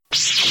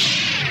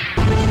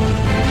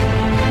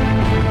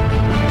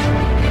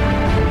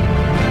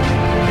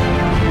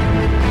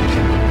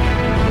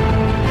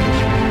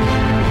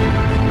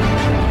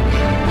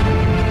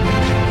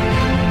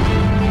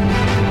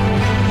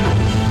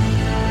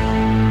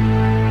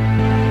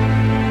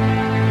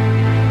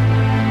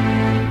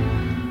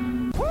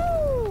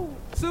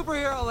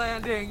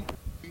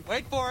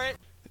Wait for it.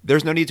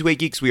 There's no need to wait,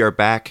 geeks. We are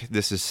back.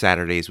 This is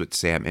Saturdays with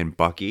Sam and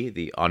Bucky,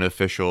 the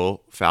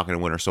unofficial Falcon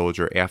and Winter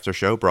Soldier after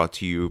show brought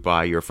to you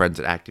by your friends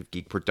at Active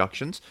Geek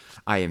Productions.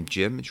 I am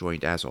Jim,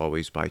 joined as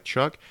always by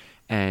Chuck,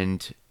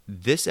 and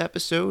this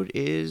episode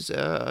is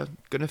going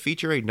to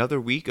feature another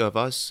week of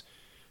us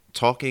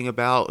talking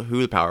about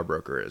who the power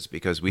broker is,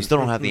 because we still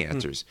don't have the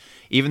answers.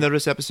 Even though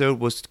this episode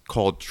was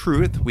called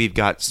Truth, we've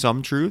got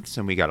some truths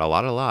and we got a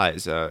lot of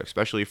lies,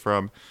 especially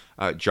from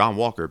John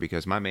Walker,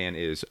 because my man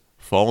is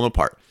falling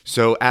apart.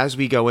 So as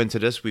we go into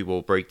this, we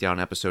will break down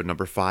episode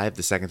number 5,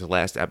 the second to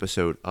last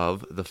episode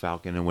of The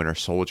Falcon and Winter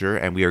Soldier,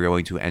 and we are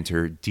going to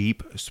enter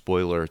deep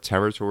spoiler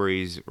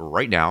territories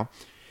right now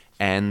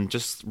and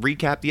just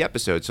recap the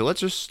episode. So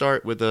let's just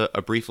start with a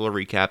brief little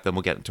recap, then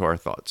we'll get into our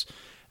thoughts.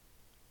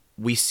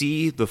 We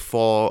see the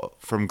fall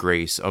from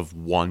grace of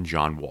one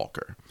John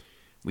Walker.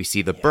 We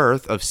see the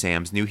birth of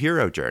Sam's new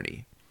hero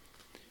journey.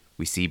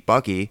 We see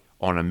Bucky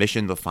on a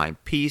mission to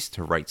find peace,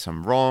 to right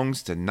some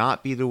wrongs, to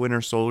not be the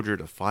Winter Soldier,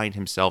 to find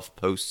himself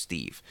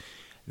post-Steve.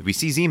 We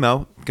see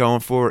Zemo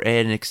going for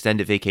an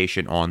extended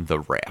vacation on the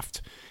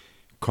raft.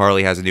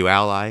 Carly has a new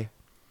ally.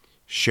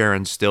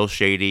 Sharon's still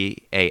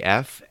shady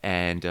AF.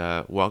 And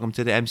welcome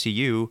to the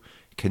MCU,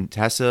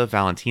 Contessa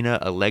Valentina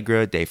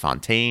Allegra de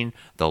Fontaine,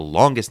 the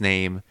longest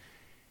name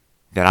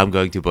that I'm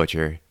going to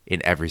butcher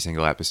in every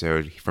single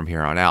episode from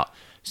here on out.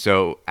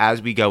 So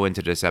as we go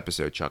into this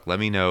episode, Chuck, let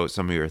me know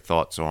some of your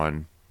thoughts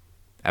on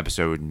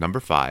episode number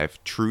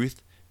 5,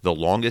 Truth, the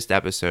longest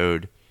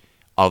episode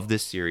of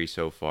this series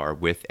so far,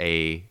 with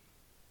a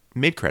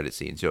mid-credit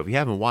scene. So if you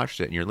haven't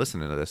watched it and you're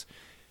listening to this,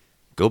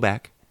 go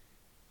back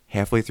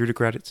halfway through the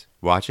credits,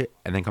 watch it,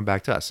 and then come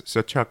back to us.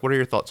 So Chuck, what are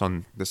your thoughts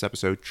on this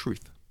episode,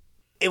 Truth?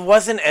 It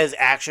wasn't as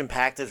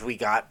action-packed as we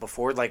got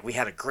before. Like, we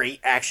had a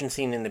great action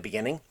scene in the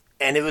beginning,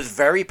 and it was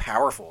very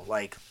powerful.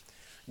 Like,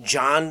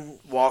 John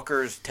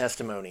Walker's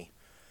testimony,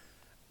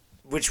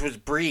 which was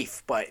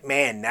brief, but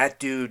man, that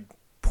dude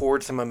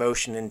poured some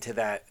emotion into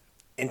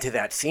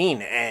that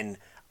scene, and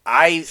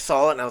I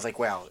saw it and I was like,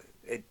 wow,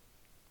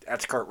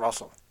 that's Kurt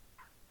Russell.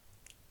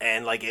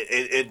 And like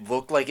it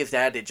looked like his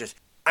dad. It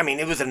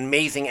was an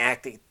amazing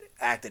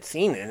acted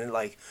scene, and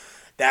like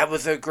that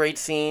was a great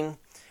scene.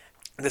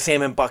 The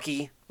Sam and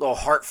Bucky little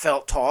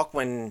heartfelt talk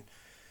when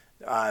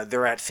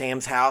they're at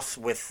Sam's house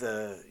with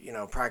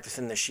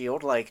practicing the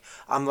shield. Like,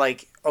 I'm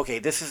like, okay,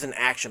 this isn't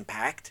action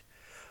packed,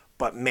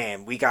 but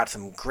man, we got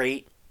some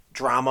great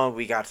drama.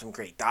 We got some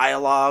great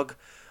dialogue.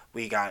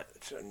 We got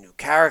some new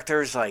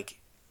characters. Like,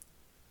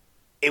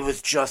 it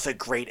was just a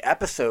great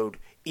episode,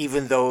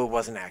 even though it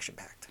wasn't action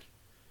packed.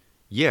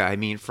 Yeah, I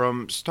mean,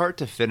 from start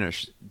to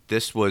finish,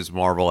 this was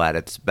Marvel at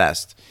its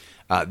best.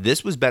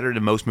 This was better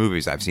than most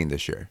movies I've seen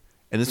this year,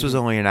 and this was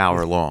only an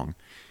hour long.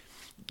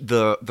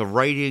 The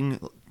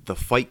writing, the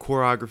fight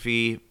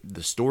choreography,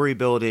 the story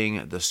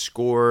building, the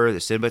score, the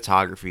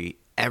cinematography,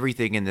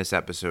 everything in this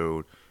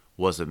episode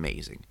was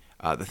amazing.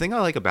 The thing I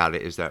like about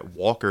it is that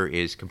Walker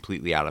is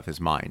completely out of his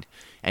mind,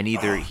 and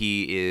either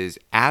he is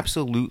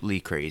absolutely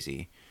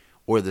crazy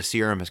or the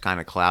serum has kind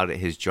of clouded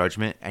his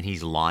judgment and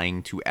he's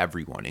lying to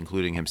everyone,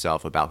 including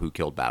himself, about who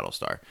killed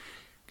Battlestar.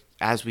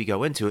 As we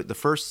go into it, the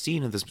first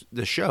scene of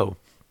the show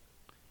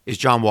is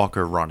John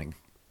Walker running.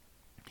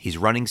 He's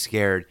running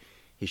scared.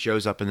 He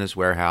shows up in this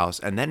warehouse,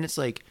 and then it's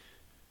like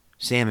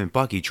Sam and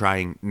Bucky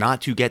trying not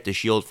to get the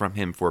shield from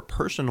him for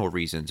personal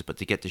reasons, but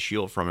to get the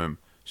shield from him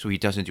so he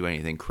doesn't do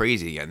anything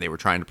crazy. And they were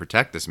trying to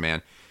protect this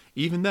man,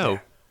 even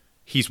though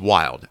he's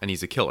wild and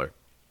he's a killer.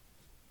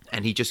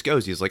 And he just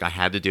goes, he's like, I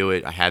had to do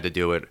it.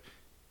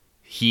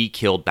 He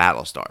killed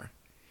Battlestar.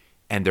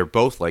 And they're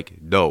both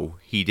like, no,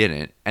 he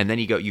didn't. And then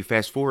you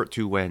fast forward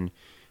to when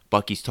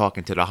Bucky's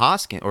talking to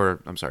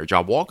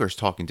John Walker's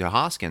talking to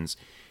Hoskins.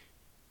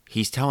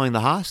 He's telling the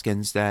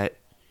Hoskins that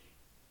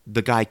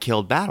the guy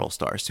killed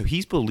Battlestar. So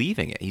he's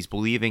believing it. He's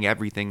believing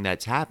everything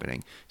that's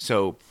happening.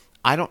 So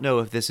I don't know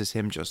if this is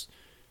him just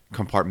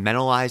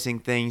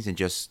compartmentalizing things, and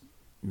just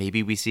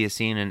maybe we see a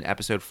scene in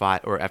episode 5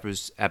 or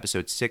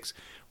episode 6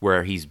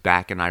 where he's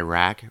back in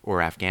Iraq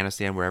or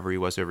Afghanistan, wherever he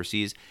was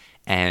overseas,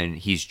 and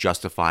he's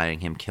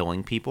justifying him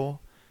killing people.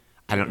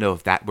 I don't know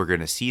if we're going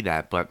to see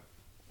that, but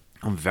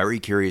I'm very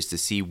curious to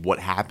see what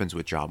happens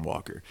with John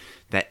Walker.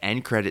 That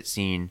end credit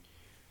scene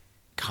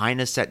kind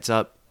of sets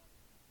up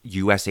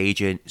U.S.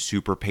 agent,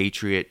 super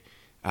patriot,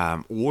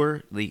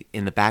 or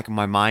in the back of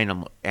my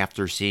mind,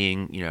 after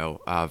seeing,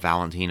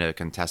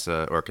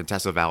 Contessa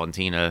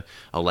Valentina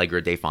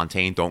Allegra de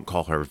Fontaine, don't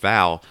call her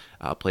Val,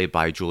 played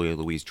by Julia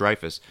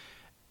Louis-Dreyfus,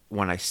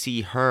 when I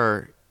see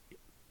her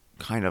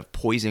kind of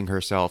poising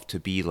herself to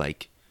be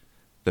like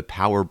the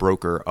power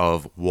broker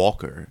of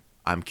Walker,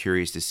 I'm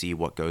curious to see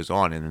what goes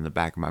on. And in the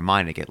back of my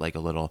mind, I get like a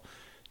little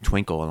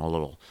twinkle and a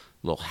little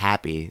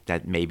happy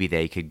that maybe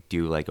they could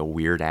do like a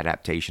weird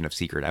adaptation of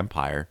Secret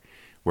Empire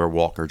where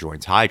Walker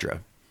joins Hydra.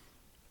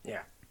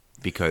 Yeah.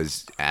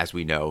 Because as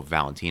we know,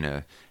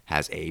 Valentina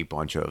has a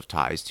bunch of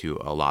ties to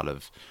a lot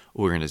of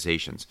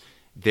organizations.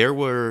 there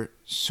were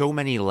so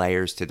many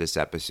layers to this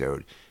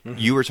episode.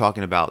 You were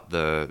talking about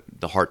the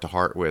heart to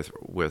heart with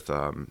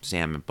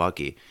Sam and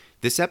Bucky.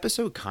 This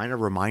episode kind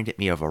of reminded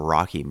me of a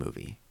Rocky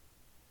movie.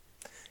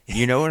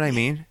 You know what I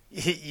mean?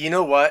 You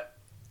know what?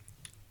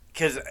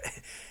 Because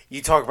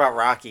you talk about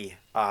Rocky,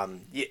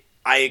 I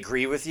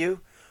agree with you,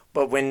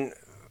 but when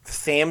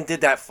Sam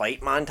did that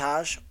fight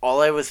montage,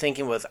 all I was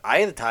thinking was Eye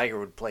of the Tiger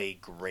would play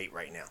great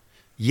right now.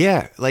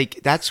 Yeah,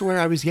 like that's where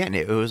I was getting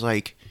it. It was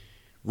like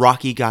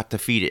Rocky got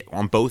defeated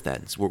on both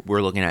ends.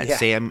 We're looking at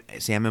Sam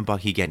and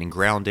Bucky getting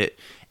grounded,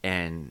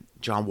 and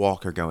John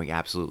Walker going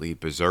absolutely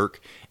berserk,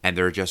 and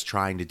they're just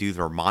trying to do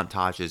their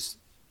montages.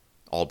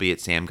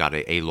 Albeit Sam got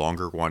a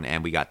longer one,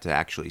 and we got to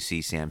actually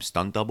see Sam's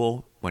stunt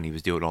double when he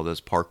was doing all those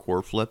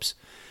parkour flips.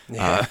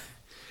 Yeah.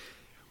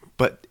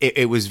 But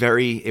it was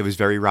very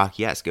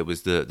Rocky-esque. It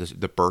was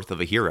the birth of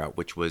a hero,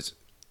 which was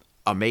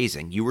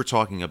amazing. You were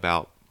talking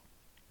about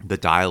the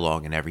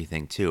dialogue and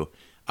everything too.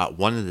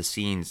 One of the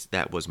scenes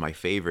that was my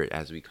favorite,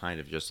 as we kind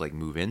of just like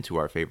move into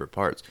our favorite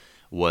parts,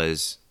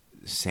 was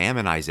Sam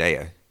and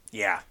Isaiah.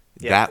 Yeah.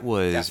 That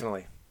was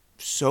definitely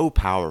so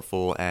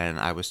powerful. And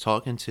I was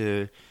talking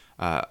to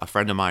a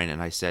friend of mine,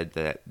 and I said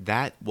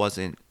that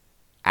wasn't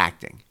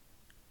acting.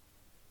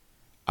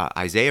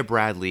 Isaiah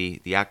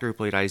Bradley, the actor who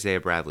played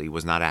Isaiah Bradley,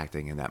 was not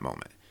acting in that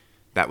moment.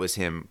 That was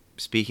him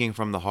speaking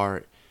from the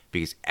heart,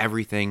 because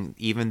everything,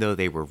 even though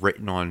they were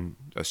written on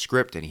a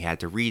script and he had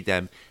to read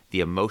them, the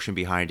emotion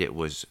behind it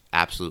was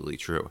absolutely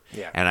true.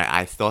 Yeah. And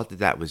I thought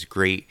that was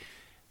great.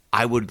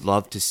 I would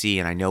love to see,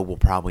 and I know we'll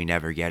probably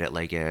never get it,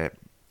 like an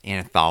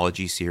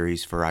anthology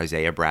series for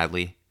Isaiah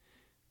Bradley.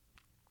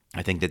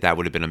 I think that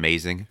would have been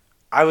amazing.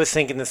 I was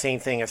thinking the same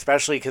thing,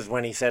 especially because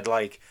when he said,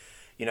 like,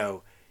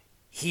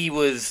 he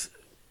was,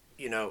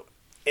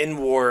 in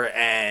war,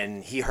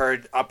 and he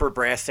heard upper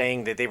brass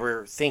saying that they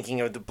were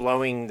thinking of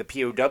blowing the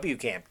POW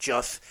camp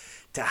just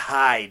to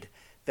hide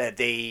that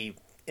they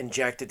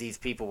injected these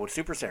people with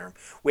super serum,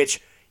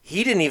 which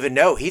he didn't even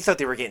know. He thought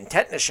they were getting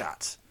tetanus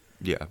shots.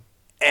 Yeah.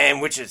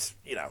 And which is,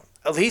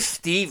 at least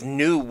Steve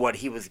knew what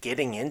he was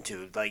getting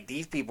into. Like,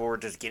 these people were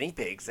just guinea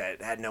pigs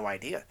that had no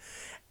idea.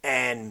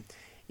 And,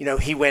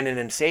 he went in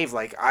and saved.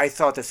 Like, I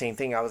thought the same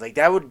thing. I was like,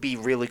 that would be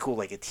really cool,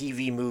 like a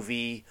TV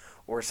movie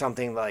or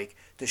something, like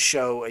to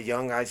show a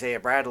young Isaiah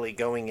Bradley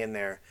going in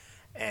there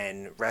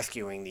and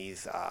rescuing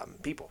these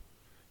people.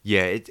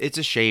 Yeah, it's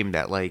a shame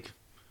that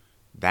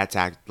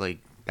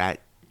that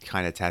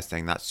kind of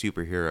testing, not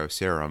superhero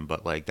serum,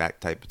 but like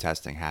that type of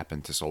testing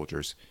happened to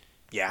soldiers.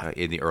 Yeah,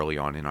 in the early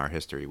on in our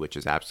history, which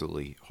is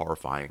absolutely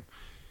horrifying.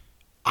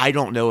 I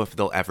don't know if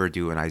they'll ever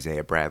do an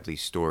Isaiah Bradley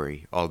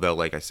story, although,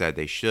 like I said,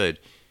 they should.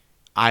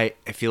 I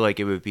feel like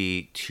it would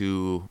be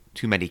too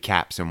many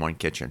caps in one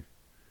kitchen.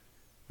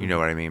 You know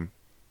what I mean?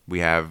 We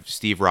have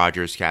Steve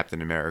Rogers, Captain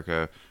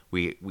America.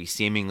 We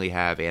seemingly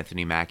have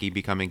Anthony Mackie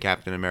becoming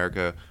Captain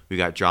America. We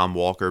got John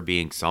Walker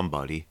being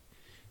somebody,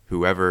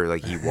 whoever,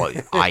 like he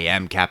was. I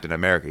am Captain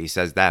America. He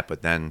says that,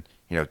 but then,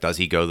 does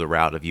he go the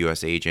route of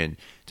U.S. agent?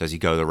 Does he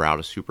go the route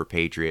of super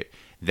patriot?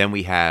 Then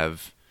we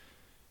have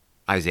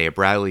Isaiah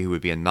Bradley, who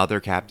would be another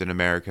Captain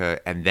America,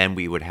 and then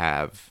we would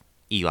have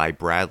Eli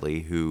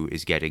Bradley, who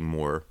is getting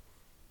more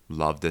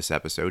love this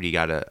episode. He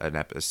got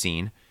a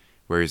scene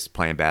where he's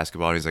playing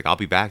basketball, and he's like, "I'll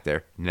be back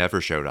there."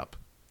 Never showed up.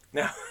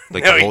 No,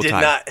 Like no, the whole he did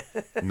time.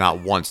 not. Not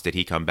once did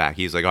he come back.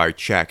 He's like, "All right,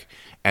 check."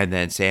 And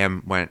then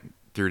Sam went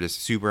through this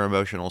super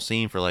emotional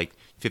scene for like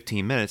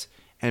 15 minutes,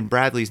 and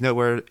Bradley's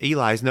nowhere.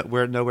 Eli's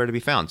nowhere to be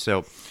found.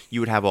 So you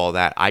would have all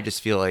that. I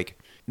just feel like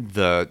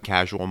the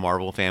casual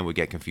Marvel fan would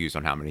get confused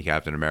on how many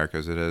Captain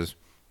Americas it is,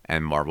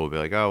 and Marvel would be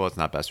like, "Oh, well, it's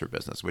not best for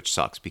business," which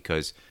sucks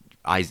because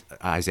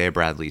Isaiah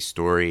Bradley's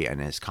story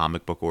and his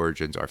comic book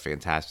origins are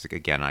fantastic.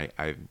 Again,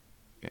 I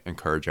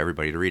encourage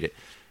everybody to read it.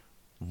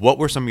 What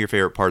were some of your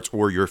favorite parts,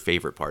 or your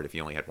favorite part if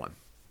you only had one?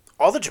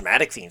 All the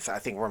dramatic scenes, I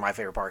think, were my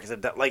favorite part.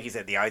 Because, like you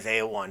said, the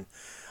Isaiah one,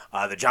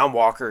 the John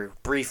Walker,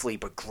 briefly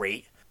but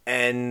great,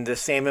 and the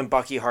Sam and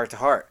Bucky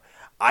heart-to-heart.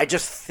 I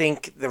just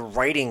think the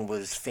writing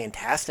was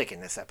fantastic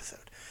in this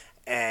episode.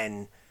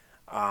 And,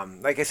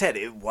 like I said,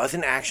 it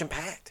wasn't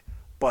action-packed,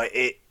 but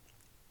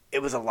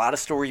it was a lot of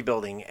story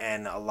building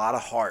and a lot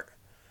of heart.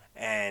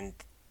 And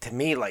to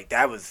me, like,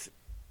 that was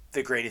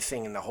the greatest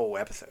thing in the whole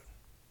episode.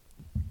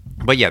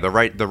 But yeah, the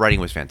writing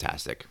was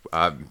fantastic.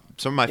 Some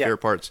of my favorite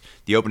parts,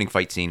 the opening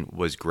fight scene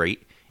was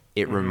great.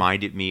 It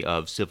reminded me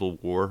of Civil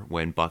War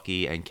when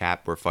Bucky and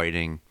Cap were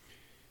fighting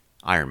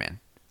Iron Man.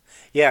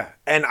 Yeah,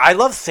 and I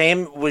love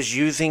Sam was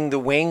using the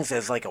wings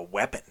as like a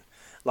weapon.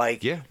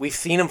 Like, we've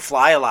seen him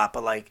fly a lot,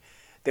 but like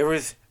there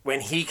was when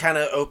he kind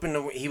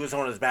of he was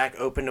on his back,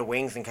 opened the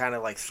wings and kind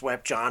of like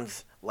swept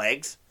John's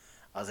legs.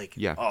 I was like,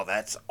 oh,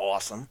 that's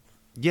awesome.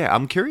 Yeah,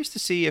 I'm curious to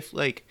see if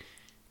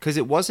because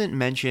it wasn't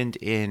mentioned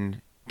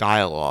in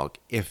dialogue,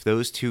 if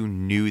those two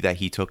knew that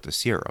he took the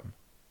serum.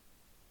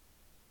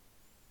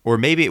 Or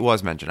maybe it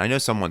was mentioned. I know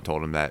someone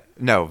told him that.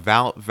 No,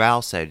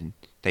 Val said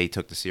that he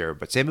took the serum,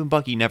 but Sam and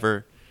Bucky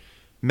never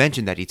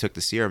mentioned that he took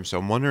the serum. So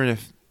I'm wondering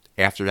if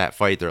after that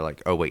fight they're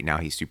like, oh wait, now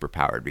he's super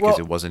powered, because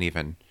it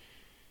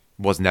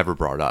was never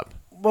brought up.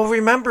 Well,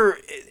 remember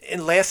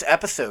in last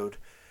episode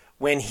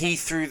when he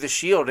threw the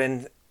shield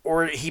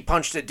or he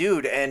punched a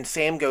dude and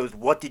Sam goes,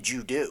 "What did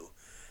you do?"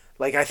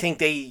 Like, I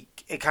think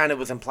it kind of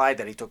was implied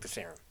that he took the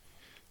serum.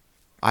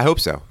 I hope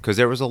so, because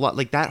there was a lot,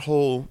 like, that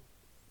whole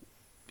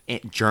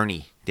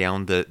journey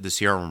down the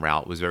serum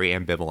route was very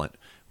ambivalent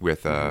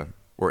with,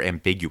 or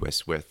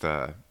ambiguous with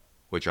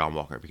John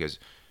Walker, because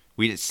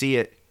we didn't see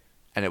it,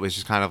 and it was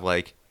just kind of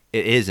like,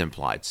 it is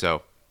implied.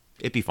 So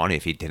it'd be funny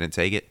if he didn't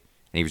take it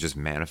and he was just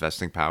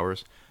manifesting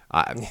powers.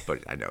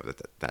 But I know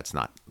that's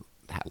not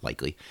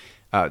likely.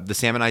 The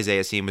Sam and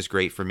Isaiah scene was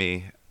great for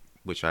me,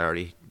 which I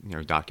already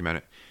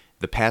documented.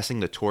 The passing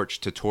the torch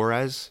to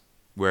Torres,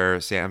 where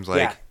Sam's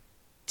like,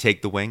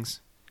 take the wings.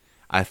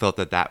 I thought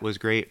that was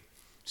great.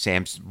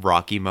 Sam's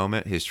Rocky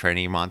moment, his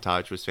training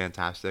montage was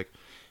fantastic.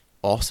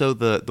 Also,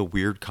 the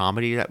weird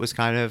comedy that was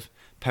kind of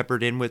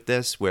peppered in with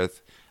this,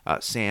 with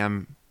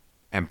Sam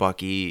and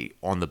Bucky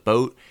on the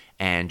boat,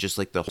 and just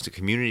like the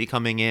community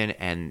coming in,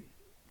 and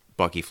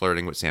Bucky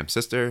flirting with Sam's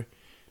sister.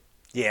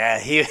 Yeah,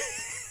 he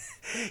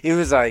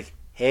was like,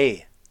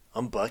 "Hey,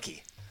 I'm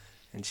Bucky,"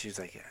 and she was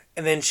like, "Yeah."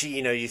 And then she,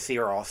 you see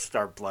her all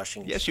start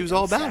blushing. Yeah, she was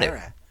all about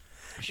it.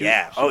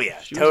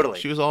 Totally.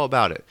 She was all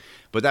about it.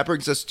 But that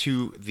brings us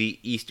to the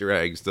Easter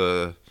eggs,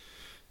 the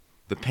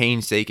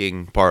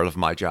painstaking part of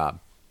my job.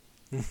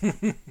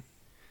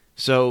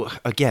 So,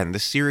 again, the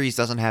series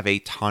doesn't have a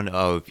ton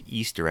of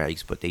Easter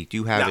eggs, but they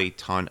do have a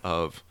ton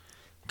of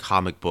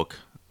comic book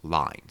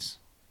lines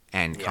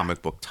and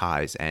comic book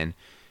ties. And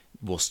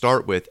we'll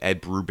start with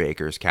Ed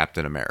Brubaker's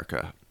Captain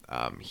America.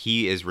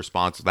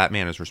 That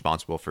man is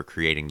responsible for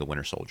creating the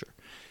Winter Soldier.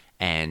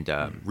 And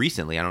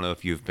recently, I don't know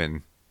if you've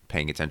been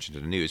paying attention to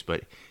the news,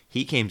 but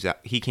he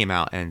came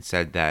out and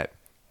said that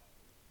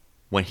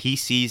when he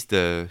sees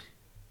the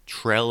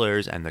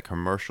trailers and the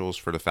commercials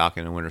for the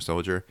Falcon and Winter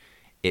Soldier,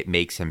 it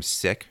makes him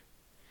sick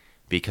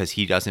because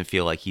he doesn't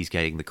feel like he's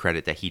getting the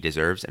credit that he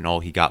deserves, and all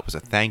he got was a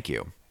thank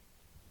you.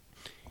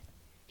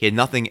 He had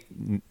nothing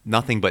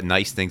but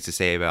nice things to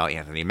say about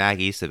Anthony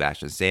Mackie,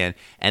 Sebastian Stan,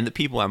 and the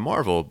people at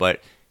Marvel,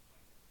 but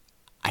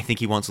I think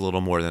he wants a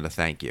little more than a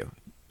thank you.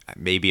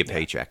 Maybe a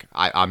paycheck.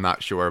 I'm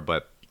not sure,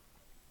 but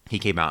he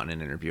came out in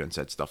an interview and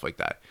said stuff like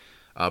that.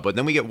 But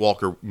then we get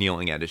Walker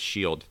kneeling at his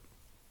shield.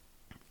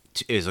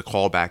 Is a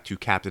callback to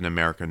Captain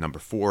America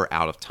 #4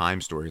 Out of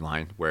Time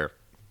storyline, where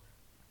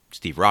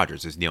Steve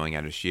Rogers is kneeling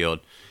at his shield.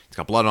 It's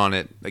got blood on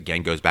it.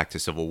 Again, goes back to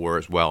Civil War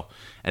as well.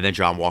 And then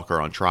John Walker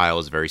on trial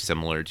is very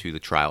similar to the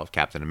trial of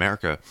Captain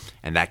America,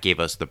 and that gave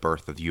us the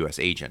birth of the U.S.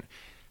 agent.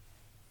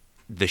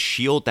 The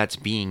shield that's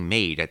being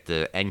made at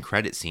the end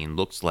credit scene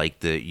looks like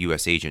the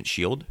U.S. agent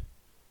shield,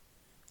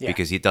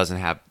 because he doesn't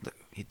have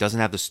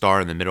the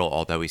star in the middle,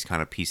 although he's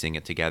kind of piecing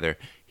it together.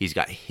 He's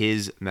got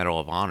his Medal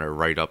of Honor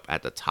right up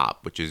at the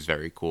top, which is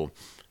very cool.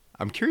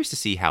 I'm curious to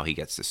see how he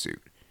gets the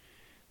suit.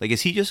 Like,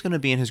 is he just going to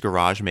be in his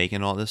garage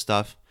making all this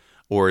stuff,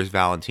 or is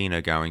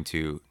Valentina going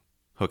to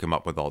hook him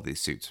up with all these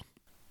suits?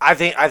 I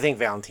think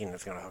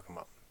Valentina's going to hook him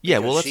up. Yeah,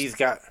 well,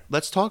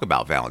 let's talk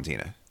about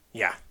Valentina.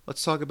 Yeah.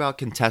 Let's talk about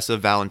Contessa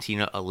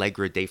Valentina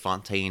Allegra de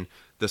Fontaine,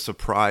 the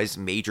surprise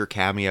major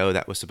cameo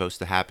that was supposed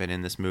to happen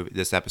in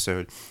this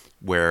episode,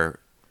 where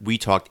we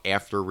talked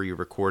after we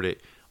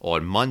recorded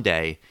on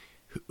Monday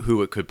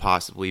who it could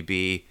possibly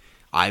be.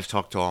 I've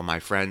talked to all my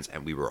friends,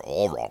 and we were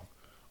all wrong.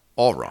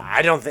 All wrong.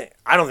 I don't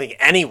think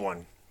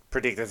anyone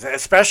predicted this,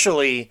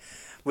 especially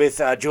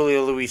with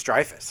Julia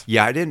Louis-Dreyfus.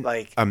 Yeah, I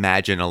didn't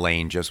imagine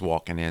Elaine just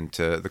walking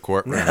into the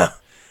courtroom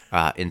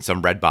in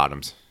some red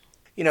bottoms.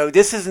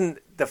 This isn't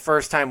the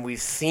first time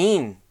we've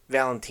seen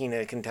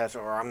Valentina Contessa,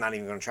 or I'm not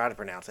even going to try to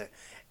pronounce it,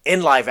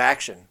 in live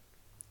action.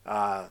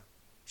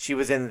 She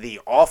was in the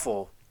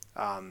awful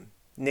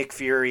Nick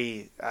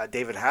Fury,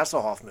 David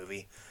Hasselhoff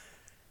movie,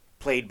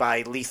 played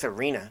by Lisa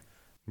Rinna.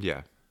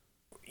 Yeah.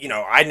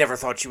 I never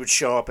thought she would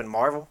show up in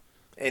Marvel,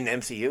 in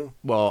MCU,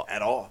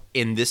 at all.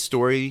 In this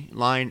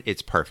storyline,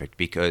 it's perfect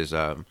because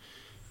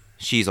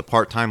she's a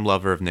part-time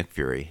lover of Nick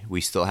Fury. We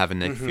still have a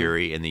Nick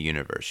Fury in the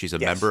universe. She's a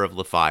member of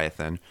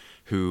Leviathan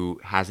who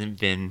hasn't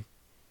been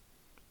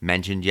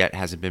mentioned yet,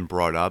 hasn't been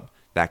brought up.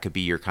 That could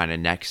be your kind of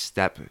next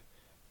step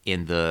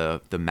in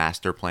the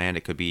master plan.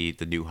 It could be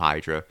the new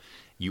Hydra.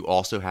 You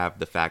also have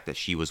the fact that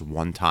she was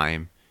one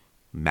time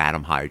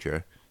Madam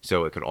Hydra,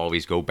 so it could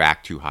always go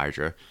back to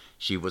Hydra.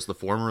 She was the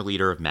former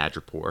leader of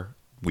Madripoor.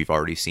 We've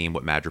already seen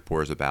what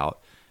Madripoor is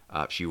about.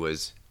 She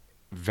was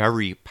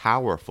very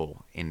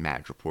powerful in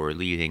Madripoor,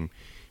 leading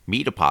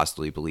me to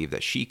possibly believe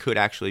that she could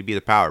actually be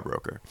the power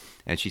broker.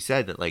 And she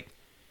said that,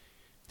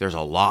 there's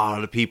a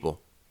lot of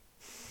people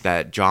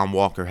that John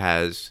Walker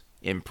has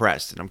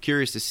impressed. And I'm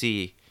curious to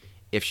see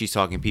if she's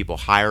talking people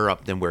higher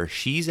up than where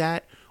she's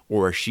at,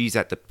 or she's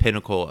at the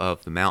pinnacle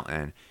of the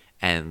mountain,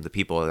 and the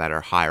people that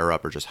are higher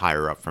up are just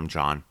higher up from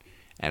John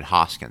and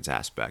Hoskins'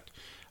 aspect.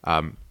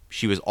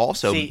 She was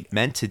also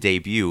meant to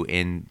debut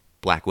in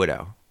Black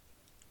Widow.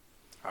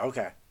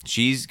 Okay.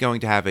 She's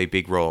going to have a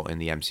big role in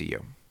the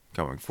MCU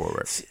going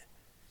forward.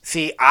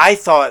 See, I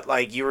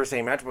thought, you were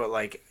saying, Match,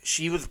 but,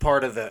 she was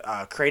part of the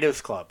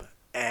Kratos Club,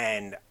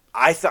 and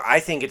I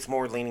think it's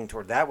more leaning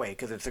toward that way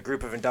because it's a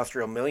group of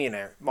industrial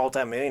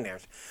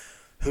multimillionaires,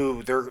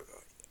 who their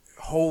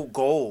whole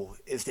goal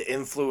is to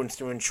influence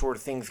to ensure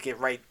things get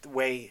right the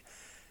way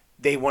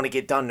they want to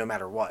get done, no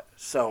matter what.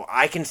 So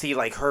I can see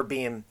like her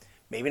being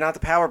maybe not the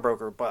power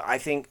broker, but I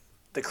think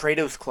the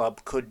Kratos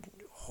Club could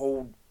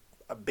hold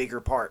a bigger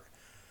part.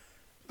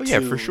 Oh, yeah,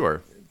 for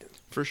sure.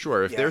 For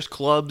sure. If there's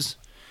clubs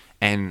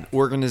and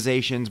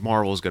organizations,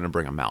 Marvel's going to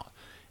bring them out,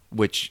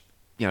 which,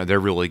 they're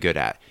really good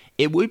at.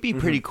 It would be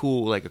pretty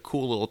cool, like a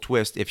cool little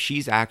twist, if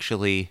she's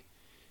actually,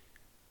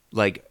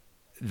 like,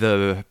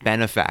 the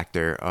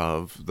benefactor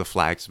of the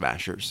Flag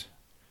Smashers.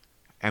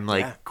 And,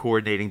 like,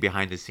 coordinating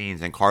behind the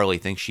scenes. And Carly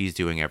thinks she's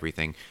doing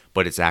everything,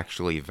 but it's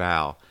actually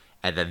Val.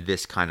 And then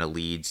this kind of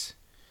leads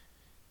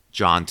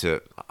John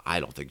to... I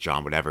don't think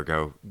John would ever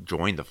go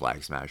join the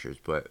Flag Smashers,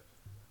 but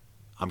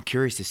I'm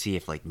curious to see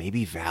if, like,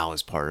 maybe Val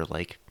is part of,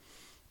 like,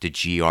 the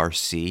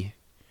GRC.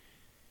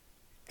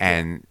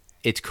 And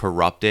it's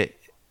corrupted,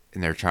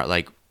 and they're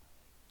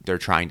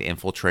trying to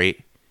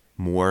infiltrate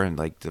more, and,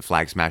 like, the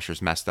Flag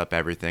Smashers messed up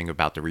everything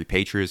about the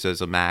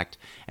Repatriatism Act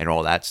and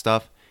all that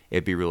stuff.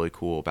 It'd be really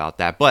cool about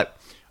that. But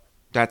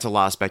that's a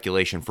lot of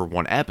speculation for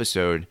one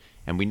episode,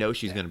 and we know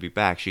she's going to be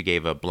back. She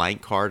gave a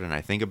blank card and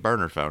I think a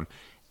burner phone.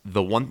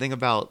 The one thing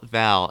about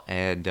Val,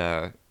 and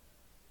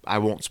I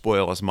won't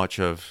spoil as much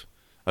of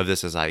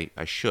this as I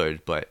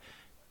should, but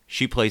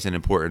she plays an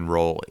important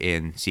role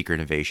in Secret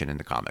Invasion in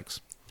the comics.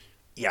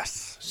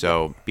 Yes.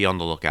 So be on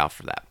the lookout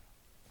for that.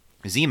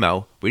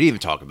 Zemo, we didn't even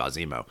talk about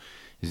Zemo.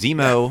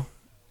 Zemo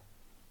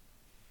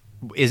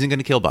isn't going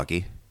to kill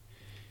Bucky.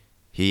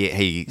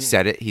 He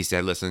said it. He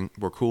said, listen,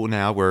 we're cool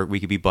now. We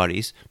could be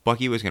buddies.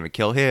 Bucky was going to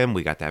kill him.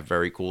 We got that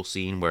very cool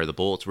scene where the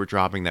bullets were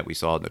dropping that we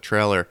saw in the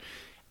trailer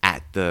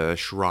at the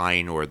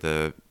shrine or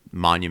the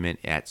monument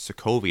at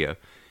Sokovia.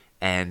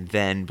 And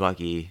then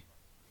Bucky,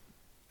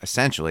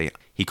 essentially,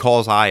 he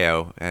calls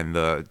Io and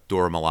the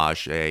Dora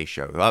Milaje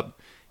shows up.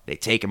 They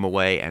take him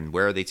away, and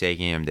where are they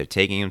taking him? They're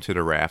taking him to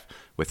the raft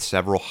with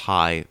several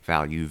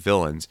high-value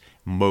villains.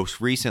 Most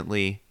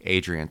recently,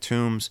 Adrian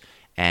Toomes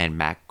and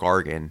Mac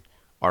Gargan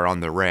are on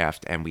the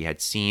raft, and we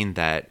had seen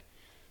that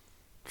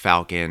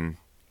Falcon,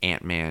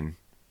 Ant-Man,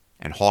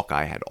 and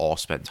Hawkeye had all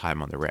spent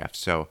time on the raft.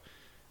 So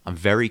I'm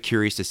very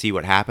curious to see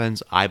what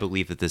happens. I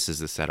believe that this is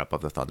the setup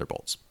of the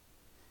Thunderbolts.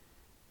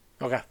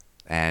 Okay.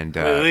 And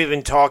we've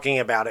been talking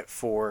about it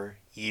for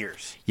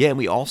years. Yeah, and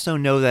we also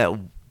know that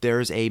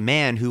there's a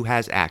man who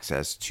has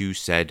access to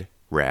said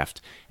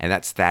raft, and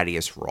that's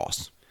Thaddeus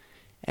Ross.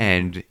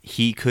 And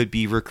he could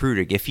be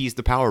recruiting, if he's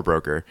the power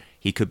broker,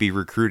 he could be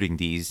recruiting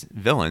these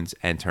villains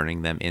and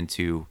turning them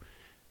into,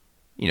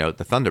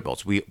 the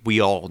Thunderbolts. We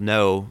all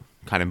know,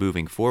 kind of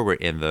moving forward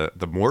in the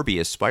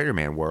Morbius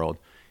Spider-Man world,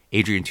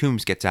 Adrian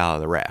Toomes gets out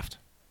of the raft.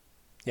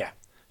 Yeah.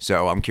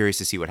 So I'm curious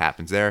to see what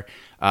happens there.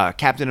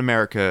 Captain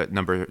America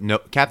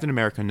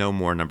No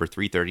More number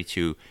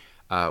 332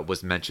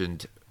 was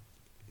mentioned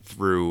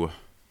through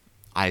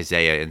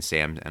Isaiah and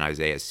Sam and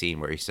Isaiah's scene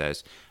where he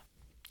says,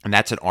 and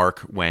that's an arc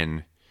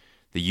when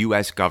the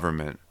U.S.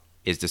 government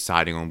is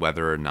deciding on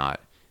whether or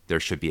not there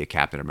should be a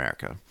Captain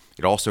America.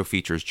 It also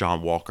features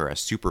John Walker as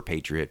Super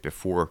Patriot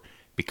before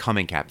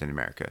becoming Captain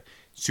America.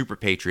 Super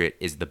Patriot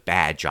is the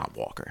bad John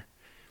Walker,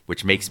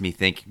 which makes me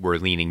think we're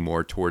leaning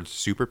more towards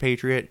Super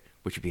Patriot,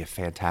 which would be a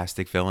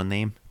fantastic villain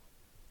name.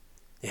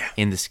 Yeah.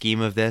 In the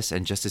scheme of this,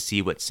 and just to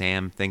see what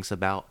Sam thinks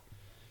about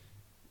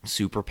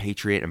Super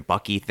Patriot and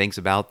Bucky thinks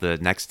about the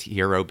next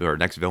hero or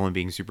next villain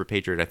being Super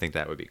Patriot, I think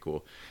that would be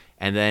cool.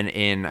 And then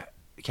in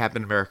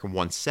Captain America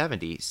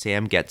 170,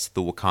 Sam gets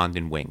the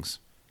Wakandan wings,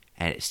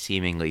 and it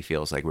seemingly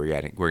feels like we're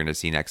going to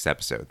see next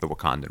episode the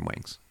Wakandan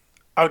wings.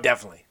 Oh,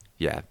 definitely.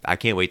 Yeah, I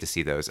can't wait to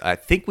see those. I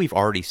think we've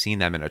already seen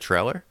them in a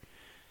trailer.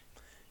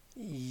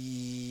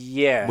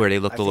 Yeah, where they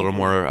looked a little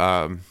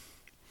more,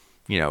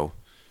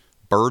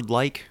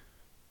 bird-like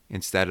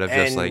instead of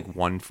just like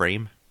one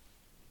frame.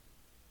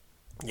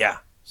 Yeah.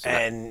 So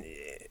and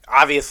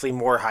obviously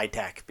more high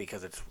tech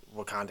because it's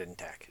Wakandan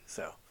tech.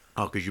 So.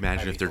 Oh, could you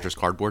imagine if they're just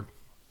cardboard?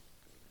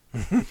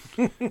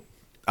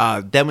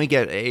 Then we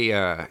get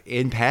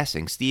in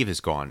passing, Steve is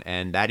gone,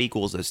 and that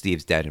equals that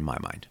Steve's dead in my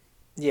mind.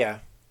 Yeah.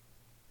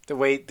 The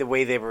way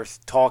they were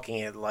talking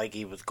it like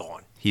he was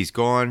gone. He's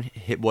gone.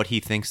 What he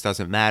thinks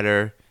doesn't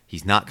matter.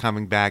 He's not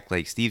coming back.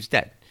 Like, Steve's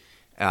dead.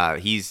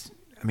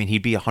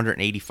 He'd be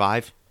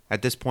 185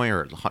 at this point,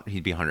 or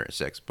he'd be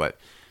 106, but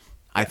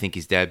I think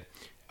he's dead.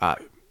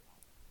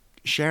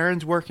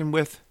 Sharon's working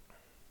with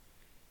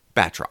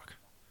Batroc.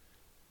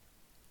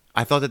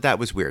 I thought that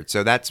was weird.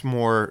 So that's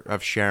more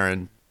of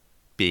Sharon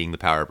being the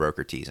power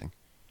broker teasing.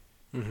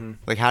 Mm-hmm.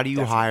 Like, how do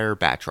you hire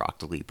Batroc,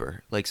 the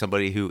Leaper? Like,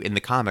 somebody who, in the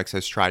comics,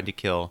 has tried to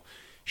kill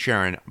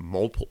Sharon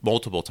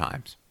multiple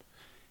times.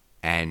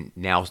 And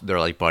now they're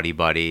like,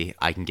 buddy,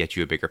 I can get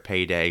you a bigger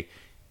payday.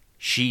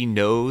 She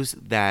knows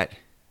that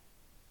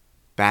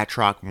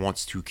Batroc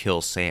wants to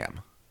kill Sam.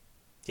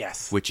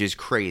 Yes. Which is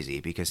crazy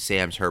because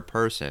Sam's her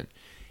person.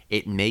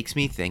 It makes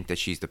me think that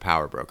she's the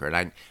power broker.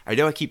 And I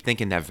know I keep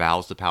thinking that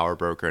Val's the power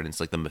broker and it's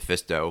like the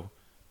Mephisto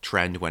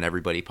trend when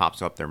everybody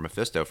pops up their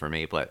Mephisto for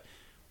me, but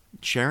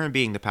Sharon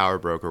being the power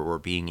broker or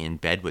being in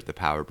bed with the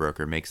power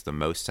broker makes the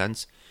most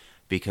sense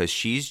because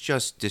she's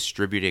just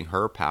distributing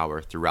her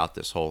power throughout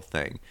this whole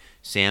thing.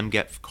 Sam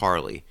gets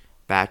Carly.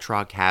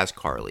 Batroc has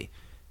Carly.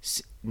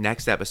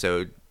 Next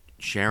episode,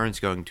 Sharon's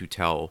going to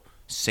tell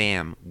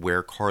Sam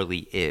where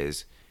Carly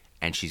is,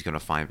 and he's going to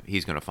find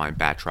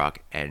Batroc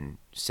and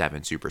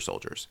 7 super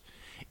soldiers.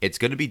 It's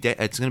going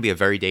to be a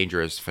very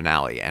dangerous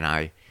finale, and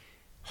I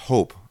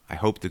hope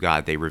to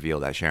God they reveal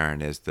that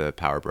Sharon is the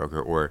power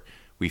broker, or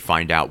we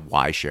find out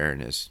why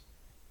Sharon is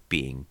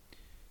being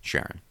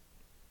Sharon.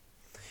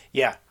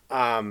 Yeah.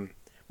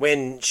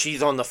 When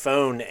she's on the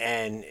phone,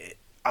 and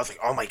I was like,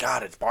 oh my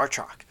God, it's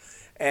Batroc.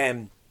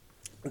 And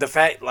the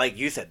fact, like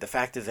you said, the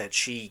fact is that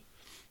she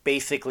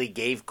basically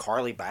gave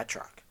Carly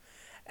Batroc.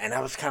 And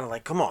I was kind of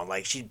like, come on,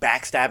 like she's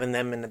backstabbing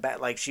them in the back.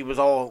 Like she was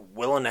all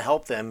willing to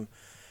help them,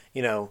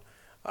 in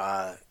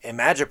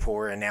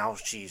Madripoor, and now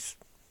she's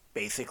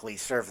basically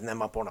serving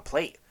them up on a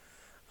plate.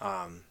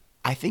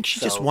 I think she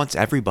just wants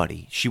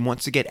everybody. She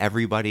wants to get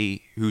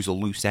everybody who's a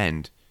loose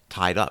end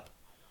tied up.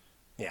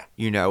 Yeah.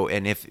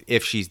 And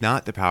if she's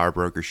not the power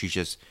broker, she's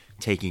just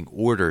taking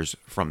orders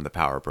from the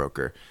power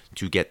broker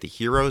to get the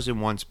heroes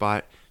in one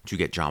spot, to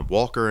get John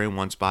Walker in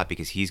one spot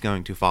because he's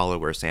going to follow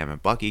where Sam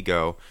and Bucky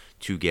go,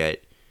 to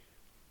get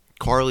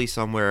Carly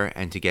somewhere,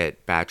 and to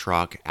get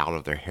Batroc out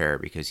of their hair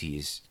because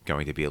he's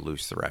going to be a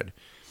loose thread.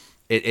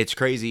 It's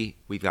crazy.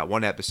 We've got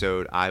one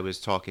episode. I was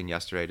talking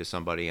yesterday to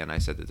somebody, and I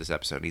said that this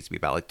episode needs to be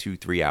about like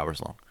 2-3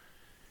 hours long.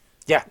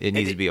 Yeah. It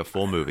needs to be a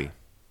full movie.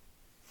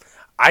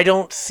 I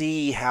don't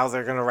see how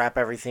they're going to wrap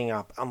everything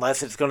up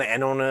unless it's going to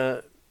end on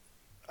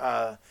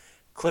a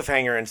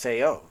cliffhanger and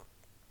say, oh,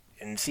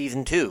 in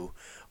season 2.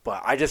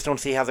 But I just don't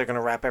see how they're going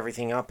to wrap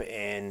everything up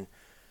in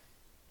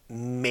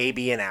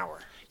maybe an hour.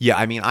 Yeah,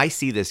 I mean, I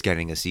see this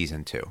getting a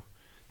season 2.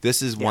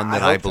 This is one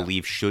that I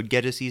believe should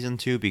get a season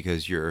 2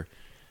 because you're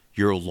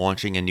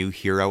launching a new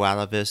hero out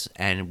of this,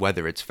 and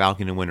whether it's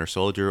Falcon and Winter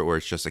Soldier or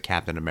it's just a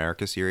Captain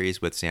America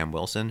series with Sam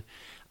Wilson,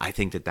 I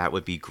think that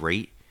would be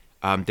great.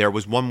 There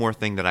was one more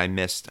thing that I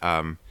missed.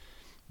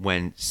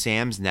 When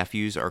Sam's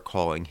nephews are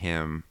calling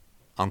him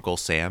Uncle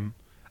Sam,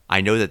 I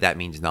know that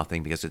means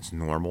nothing because it's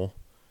normal,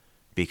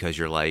 because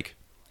you're like,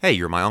 hey,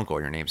 you're my uncle,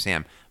 your name's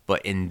Sam.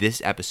 But in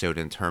this episode,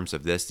 in terms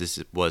of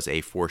this was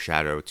a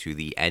foreshadow to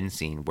the end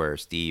scene where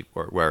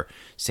where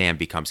Sam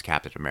becomes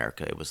Captain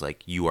America. It was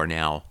like, you are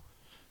now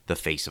the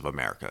face of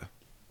America,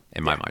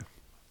 in my mind.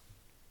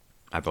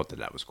 I thought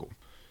that was cool.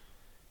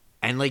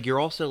 And like, you're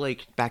also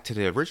like, back to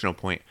the original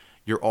point,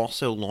 you're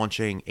also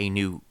launching a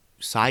new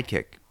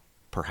sidekick,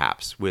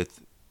 perhaps,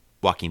 with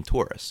Joaquin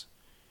Torres.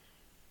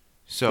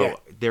 So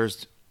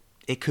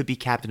it could be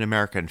Captain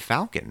America and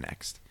Falcon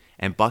next.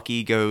 And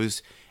Bucky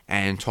goes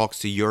and talks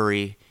to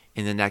Yuri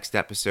in the next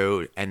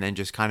episode and then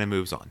just kind of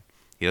moves on.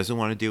 He doesn't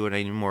want to do it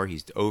anymore.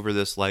 He's over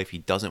this life. He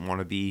doesn't want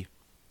to be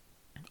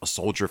a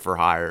soldier for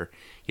hire.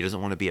 He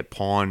doesn't want to be a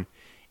pawn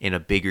in a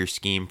bigger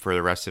scheme for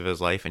the rest of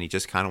his life. And he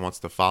just kind of wants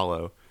to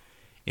follow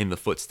in the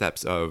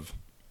footsteps of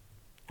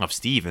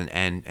Steve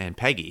and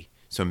Peggy.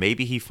 So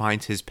maybe he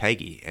finds his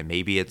Peggy, and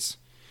maybe it's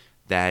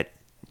that,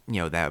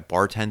 that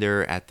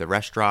bartender at the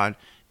restaurant.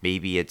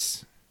 Maybe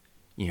it's,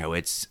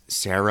 it's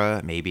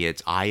Sarah. Maybe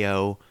it's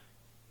Io.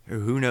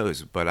 Who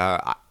knows?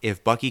 But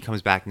if Bucky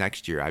comes back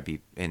next year,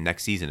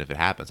 next season, if it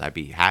happens, I'd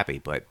be happy.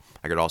 But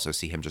I could also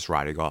see him just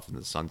riding off into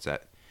the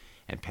sunset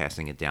and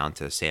passing it down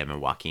to Sam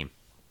and Joaquin.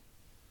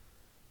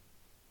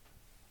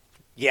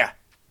 Yeah, cool.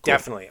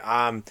 Definitely.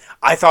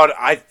 I thought,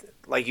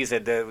 like you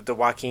said, the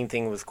Joaquin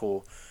thing was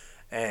cool.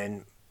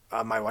 And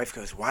my wife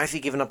goes, why is he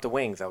giving up the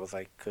wings? I was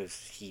like,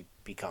 because he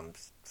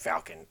becomes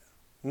Falcon.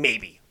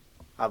 Maybe.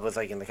 I was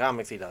like, in the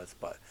comics he does.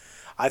 But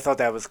I thought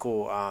that was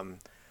cool.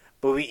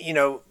 But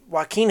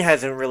Joaquin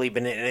hasn't really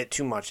been in it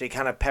too much. They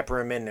kind of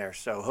pepper him in there.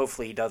 So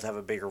hopefully he does have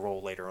a bigger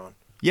role later on.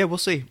 Yeah, we'll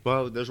see.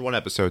 Well, there's one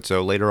episode,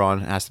 so later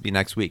on it has to be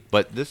next week.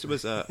 But this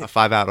was a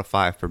 5 out of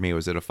 5 for me.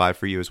 Was it a 5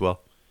 for you as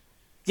well?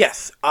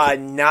 Yes.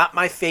 Not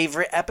my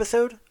favorite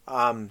episode,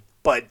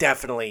 but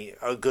definitely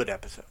a good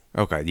episode.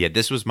 Okay, yeah,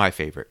 this was my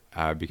favorite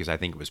because I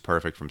think it was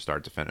perfect from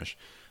start to finish.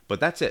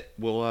 But that's it.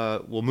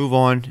 We'll move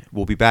on.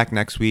 We'll be back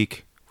next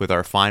week with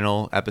our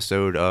final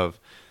episode of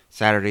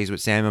Saturdays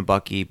with Sam and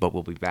Bucky, but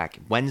we'll be back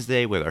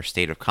Wednesday with our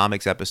State of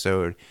Comics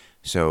episode.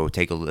 So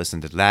take a listen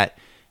to that.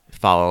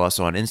 Follow us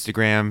on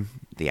Instagram,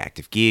 The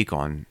Active Geek,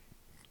 on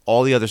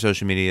all the other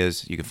social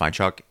medias. You can find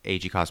Chuck,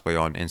 AG Cosplay,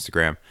 on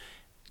Instagram.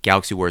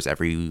 Galaxy Wars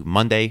every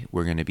Monday.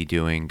 We're going to be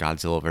doing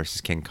Godzilla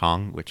vs. King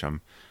Kong, which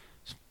I'm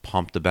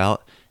pumped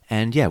about.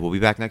 And yeah, we'll be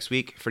back next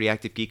week for the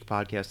Active Geek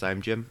podcast.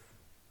 I'm Jim.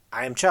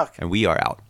 I am Chuck. And we are out.